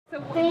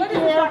When is the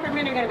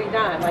documentary going to be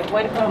done? Like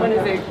when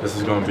is it? This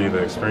is going to be the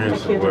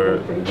experience where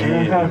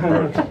me and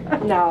Brooke,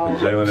 No.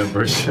 Jaylen and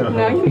Brooke show.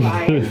 No, you're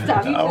lying.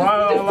 Stop. You're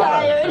just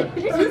tired.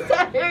 You're just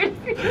tired.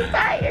 You're just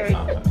tired.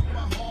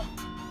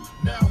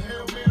 Now,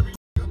 Hail Mary,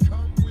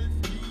 come with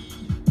me.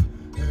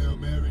 Hail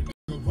Mary,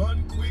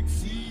 run quick,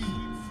 see.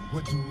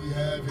 What do we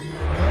have here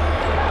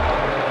now?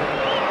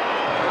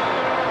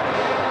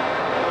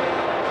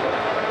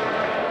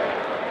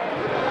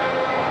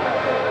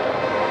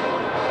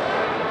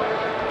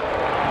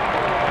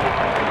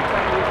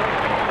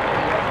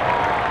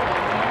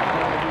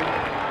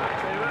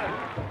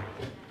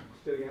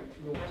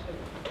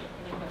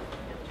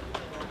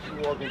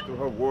 Walking through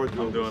her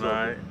wardrobe. I'm doing all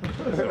right.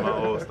 This is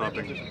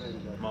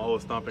my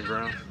old stomping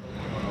grounds.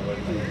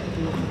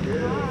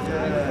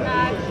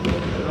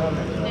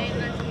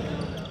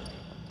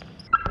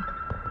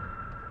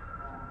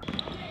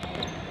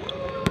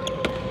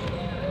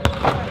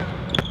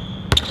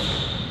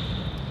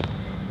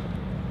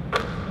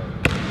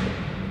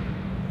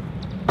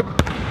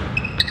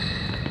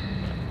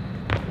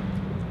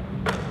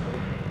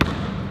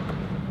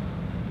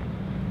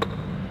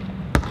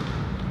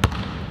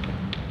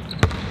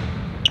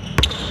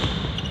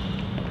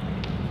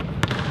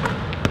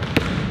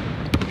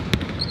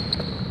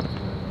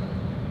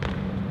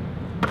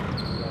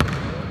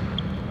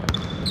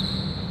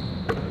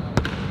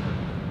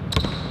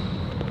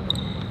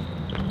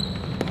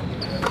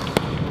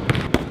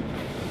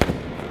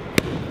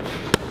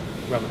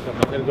 Don't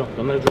let it drop.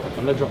 Don't let it drop.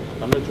 Don't let it drop.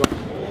 Don't let it drop.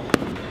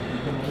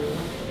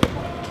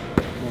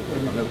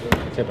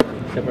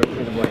 Separate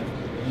the boy.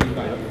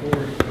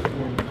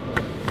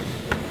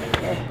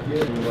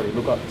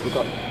 Look up. Look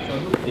up.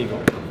 There you go.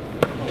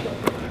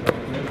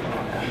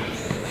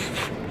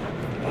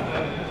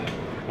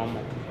 One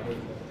more.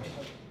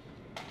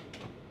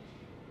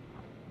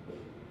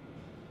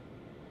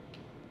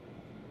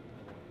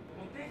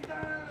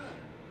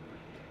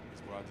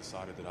 It's where I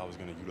decided that I was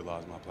going to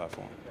utilize my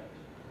platform.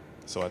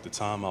 So at the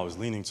time, I was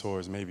leaning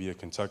towards maybe a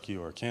Kentucky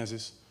or a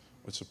Kansas,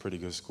 which are pretty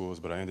good schools,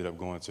 but I ended up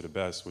going to the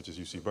best, which is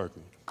UC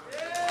Berkeley.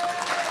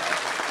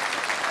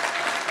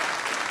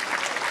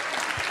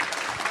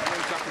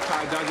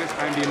 Douglas.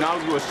 I'm the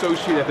inaugural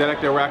Associate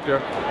Athletic Director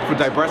for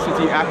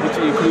Diversity,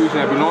 Equity, Inclusion,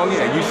 and Belonging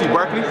at UC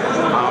Berkeley.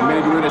 Many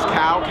of you know this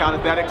Cal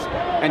Athletics,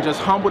 and just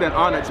humbled and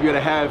honored to be able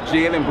to have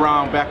Jaylen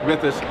Brown back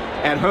with us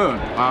at home.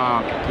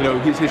 You know,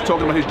 he's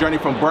talking about his journey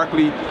from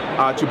Berkeley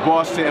to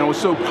Boston, and it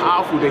was so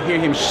powerful to hear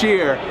him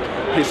share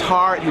his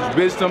heart, his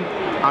wisdom,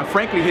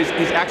 frankly, his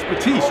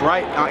expertise,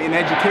 right, in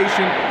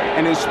education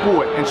and in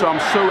sport. And so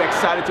I'm so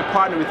excited to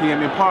partner with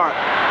him in part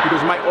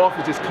because my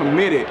office is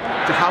committed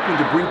to helping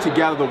to bring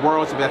together the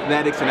worlds of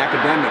athletics and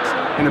academics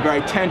in a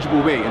very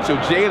tangible way. And so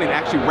Jaylen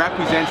actually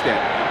represents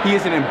that. He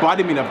is an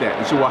embodiment of that.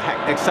 And so we're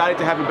excited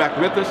to have him back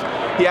with us.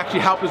 He actually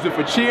helped us with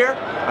a cheer,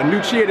 a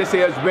new cheer that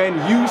says, when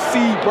you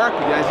see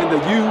Berkeley, as in the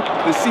U,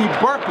 the C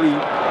Berkeley,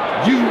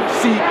 you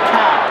see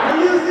Cal.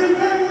 When you see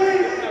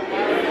Berkeley,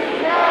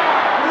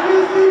 when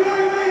you see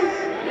Berkeley,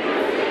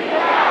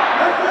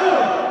 let's go.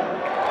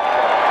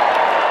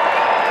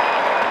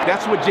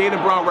 That's what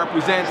Jaylen Brown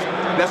represents.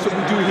 That's what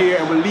we do here,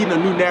 and we're leading a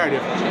new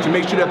narrative to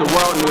make sure that the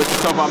world knows that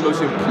some of our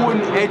most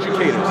important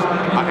educators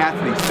are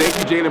athletes. Thank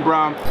you, Jaylen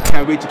Brown.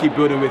 Can't wait to keep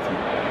building with you.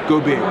 Go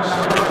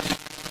Bears.